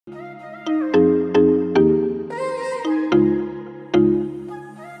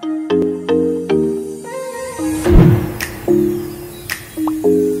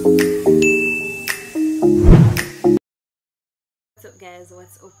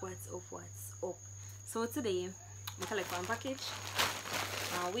what's up, what's up. So today I collect one package.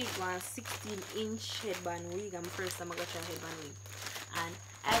 Wig, one 16-inch headband wig. I'm first time I got a headband wig, and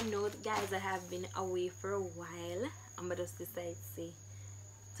I know guys I have been away for a while. I'm gonna just decide to say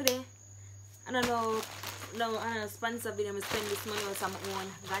today I don't know, I'm a sponsor video. I'm spend this money out of my own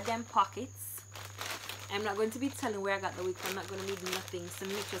goddamn pockets. I'm not going to be telling where I got the wig. I'm not going to need nothing, so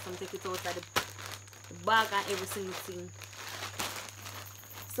make sure some take it out of the bag and every single thing.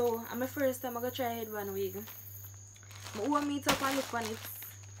 So I'm the first time I gonna try a headband wig. I want meet up and look on it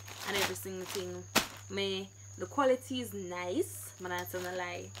and every single thing. The quality is nice, I'm not gonna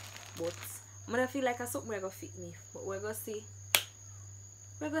lie, but I'm gonna feel like it's something gonna fit me. But we're gonna see.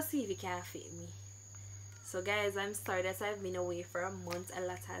 We're gonna see if it can fit me. So guys, I'm sorry that I've been away for a month. A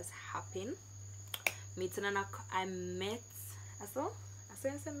lot has happened. I met I met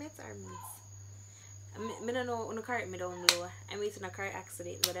or meet. I don't know, on the car me down low. I met in a car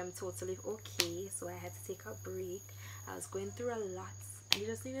accident, but I'm totally okay. So I had to take a break. I was going through a lot and I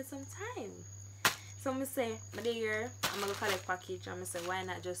just needed some time. So I'm gonna say, my day here, I'm gonna collect package. I'm gonna say, why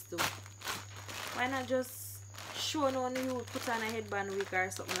not just show on you put on a headband wig or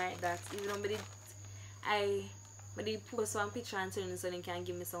something like that. Even though I did post one picture and tell you so they can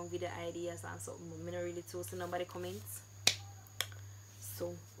give me some video ideas and something. I don't really too, so nobody comments. So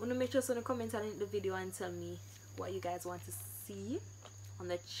I'm gonna make sure so you comment on the video and tell me what you guys want to see on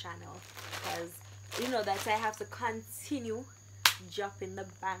the channel, because you know that I have to continue dropping the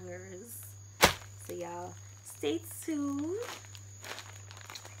bangers. So y'all stay tuned.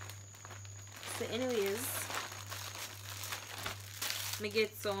 So anyways, me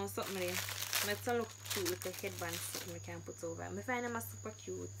get something there. Let's look cute with a headband something we can put over. I find them super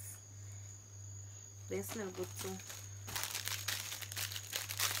cute. They smell good too.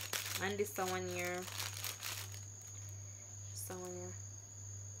 And this one here. This one here.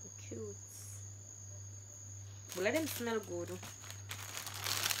 Cute. But let them smell good.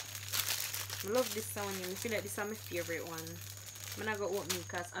 I love this one here. I feel like this is my favorite one. I'm not gonna open it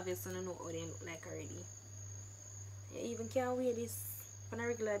because obviously I don't know how they look like already. I even can't wear this on a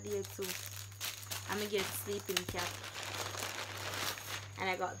regular day too. I'm gonna get sleeping cap. And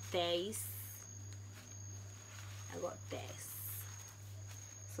I got this.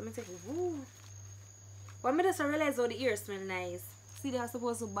 So I'm gonna take it. Woo. But I just realize how the ears smell nice. See, they're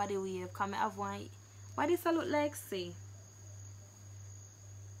supposed to body wave. Come I have one. What this look like, see?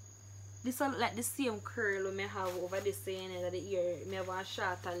 This one look like the same curl I have over the same end of the ear. I have one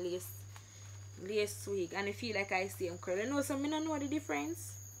shorter lace wig, and I feel like I see them curl. You know, so I don't know the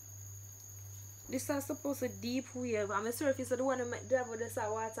difference. This is supposed to deep wave. I'm a surface so the one that drive with this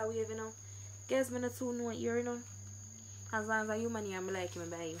water wave, you know. Guess me not too know here, you know. As long as a human here, I like him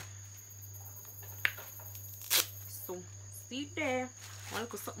by. So see there. I want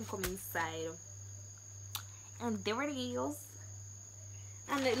to something come inside. And there it is.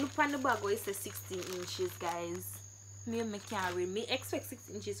 And look on the bag where it says 16 inches, guys. Me can't read. Me expect 6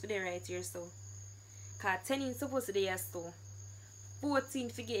 inches for the right here, so. Cause 10 inches supposed to be here, so. 14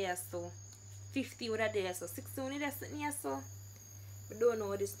 figure here, so. 50 would have there, so 16 would have sitting here, so. I don't know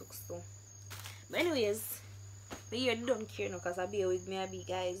how this looks, so. But anyways, my ear don't care now because I be with me,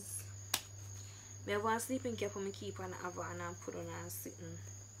 guys. I have one sleeping cap for me keep on have and put on and sitting.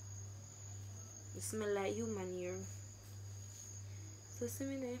 It smell like human ear. So see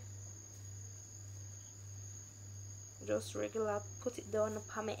me there. Just regular, put it down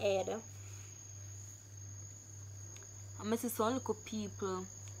upon my head. I see some little people,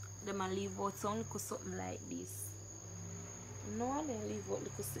 they might leave out some little something like this. No, they leave out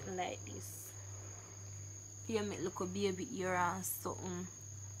little something like this. Here make little baby ear and something.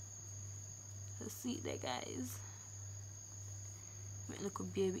 Let's see it there, guys. Make little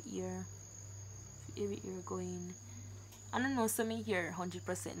baby ear. Baby ear going. I don't know, so me here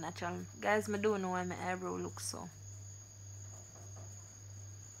 100% natural. Guys, I don't know why my eyebrow looks so.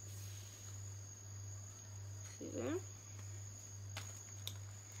 See there?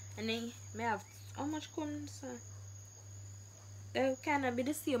 And then I have how much comes? They kind of be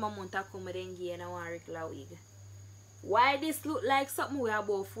the same amount of come then gain a one regular wig. Why this look like something we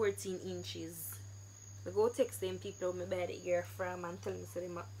about 14 inches? I go text them people me buy the ear from and tell me so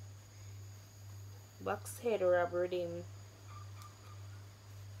them box head rubber them.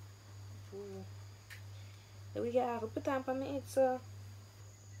 Then we have to put on for my head, so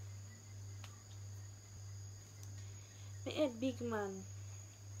my head big man.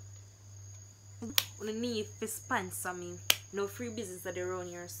 We need to sponsor me. No free business at the around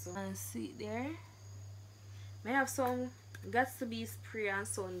here, so. And see there. I have some got to be spray and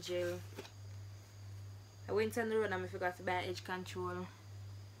sun gel. I went on the road and I forgot to buy edge control.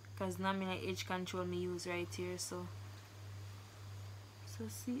 Because now I'm edge control me use right here, so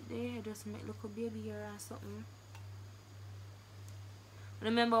see there, I just make look a baby hair or something.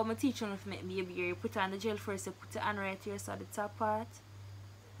 Remember how my teacher if make baby hair, you put on the gel first, you put it on right here, so the top part,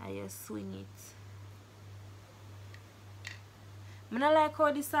 and you swing it. I don't like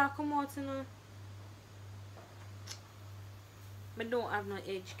how this all come out, you know. I don't have no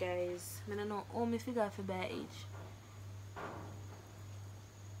edge, guys. I don't know how I figure out for buy edge.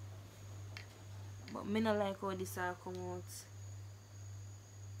 But I don't like how this all come out.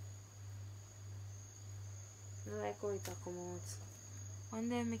 I don't like how it come out. One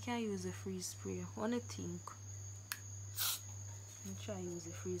day I can use a freeze spray. What do you think? I'll try use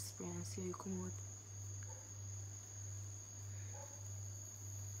a freeze spray and see how it come out.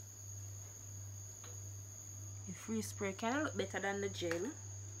 The freeze spray kind of look better than the gel.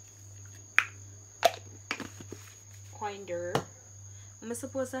 Kinder. I'm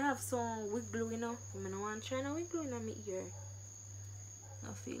supposed to have some wig glue, you know. I don't want to try no wig glue in my ear.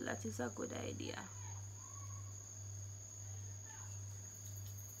 I feel that is a good idea.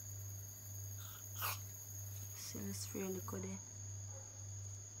 See the spray look there.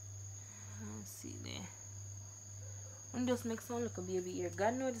 See there. And just make sound like a baby ear.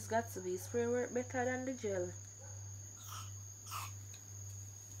 God knows this got to be spray work better than the gel.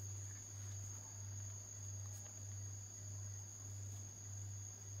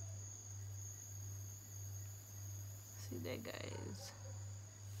 See there, guys.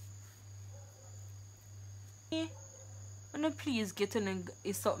 Yeah. And please get in and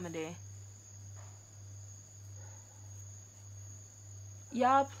something there.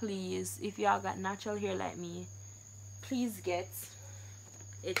 Y'all please, if y'all got natural hair like me, please get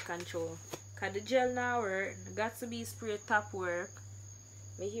edge control. Cause the gel now work, got to be spray top work.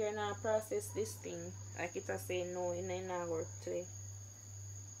 Me here now process this thing. Like it I say no, it ain't not work today.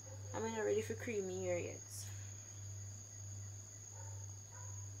 I'm not ready for creamy hair yet.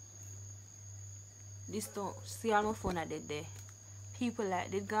 This don't see all my phone I did there. People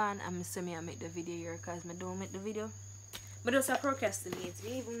like they gone and me say me I make the video here cause me don't make the video. But just a procrastinate.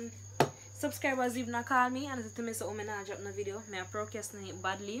 Me even subscribers even not call me and to me say oh me not drop no video. Me I procrastinate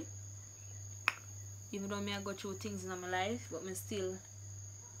badly. Even though me I go through things in my life, but me still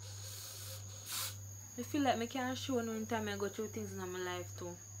I feel like me can't show no time I go through things in my life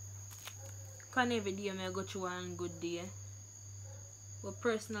too. Cause every day me I go through one good day. But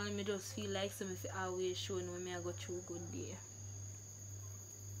personally me just feel like some if I always show when me I go through good day.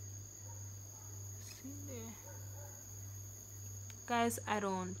 See there. Guys, I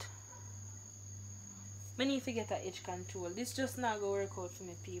don't. I need to get an edge control. This just not gonna work out for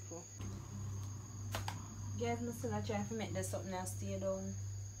me, people. Guys, I'm still trying to make this something and stay down.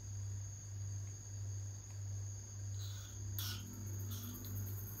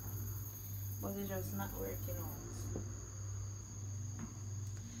 But it's just not working out.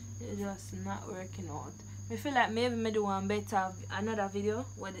 It's just not working out. I feel like maybe me do one better, another video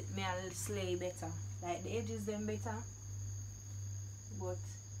where me I'll slay better. Like the edges them better. But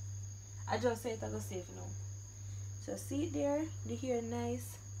I just say it I go safe now. So see it there, the hair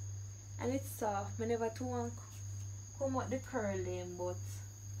nice and it's soft. I never too want come out the curl them, but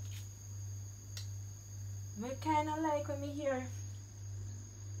I kinda like when my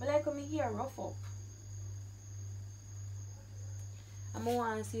hair rough up. I'm gonna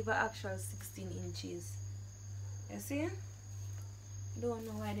want to see for actual 16 inches. You see? Don't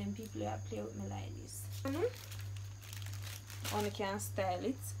know why them people are play with me like this. Only can style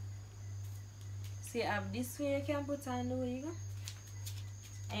it. See, I have this way you can put on the wig.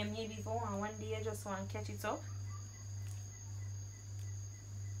 And maybe if I want one day I just want to catch it up.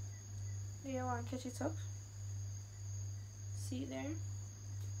 Do you want to catch it up? See there?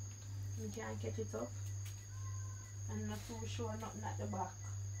 You can catch it up. And not too sure nothing at the back.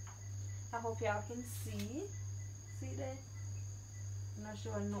 I hope y'all can see. See there? I'm not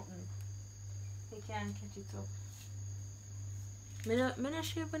sure nothing. You can catch it up. I'm not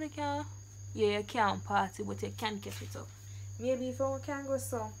sure if you can. Yeah, you can't party, but you can catch it up. Maybe if I can go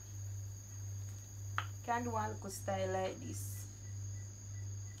so, can do one little style like this.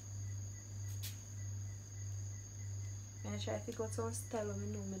 I'm try to figure out some style of me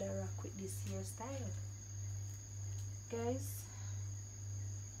know me that rock with this hairstyle. Guys,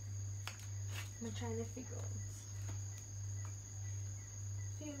 I'm trying to figure out.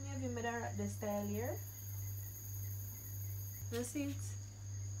 Feel maybe me that rock the style here. You see it?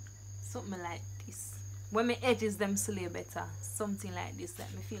 Something like this. When my edges them slay better. Something like this.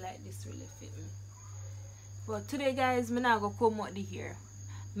 Like me feel like this really fit me. But today guys, me not gonna come out the hair.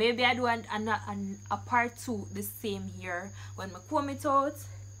 Maybe I do a part 2 the same hair. When I comb it out,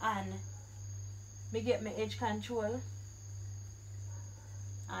 and me get my edge control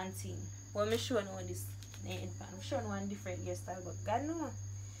and thing. But me show now this headband. I'm showing one different hairstyle, but God no.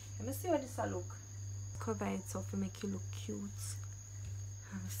 Let me see how this will look. Cover it up to make it look cute.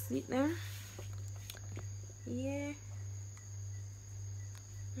 See it there? Yeah.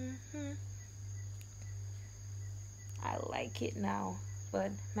 I like it now,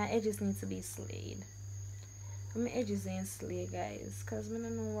 but my edges need to be slayed. My edges ain't slayed, guys, cause I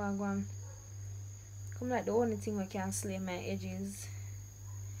don't know what I'm going. Come like the only thing I can slay my edges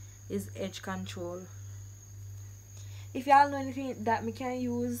is edge control. If y'all know anything that me can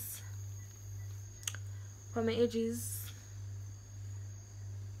use for my edges,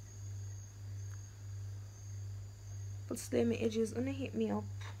 but slay my edges, wanna hit me up.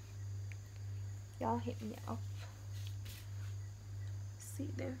 Y'all hit me up. See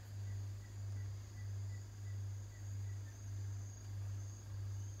them.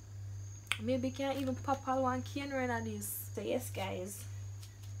 Maybe can't even pop all one can run at this. So yes guys.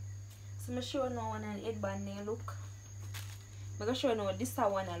 So I'm show now one and headband they look. I'm gonna show you now this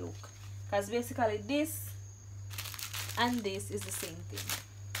one I look. Because basically this and this is the same thing.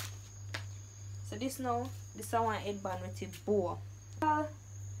 So this now, this one headband with a bow.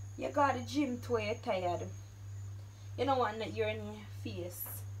 You got the gym to where you're tired. You don't want that ear in your face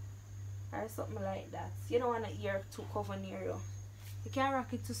or something like that. You don't want that ear to cover near you. You can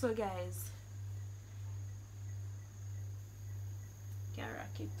rock it too, so guys. You can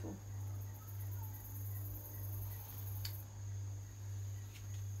rock it too.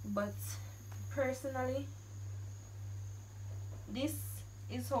 But personally, this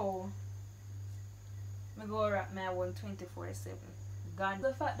is how I go wrap my one 24/7. Gone.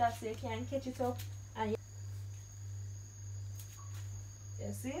 The fact that you can catch it up and you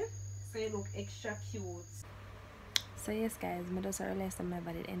see? So you look extra cute. So yes guys, I just realized that my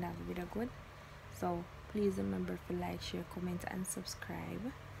body end of the video good. So please remember to like, share, comment and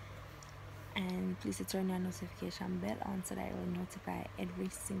subscribe. And please turn your notification bell on so that it will notify every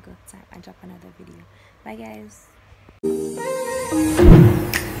single time I drop another video. Bye guys.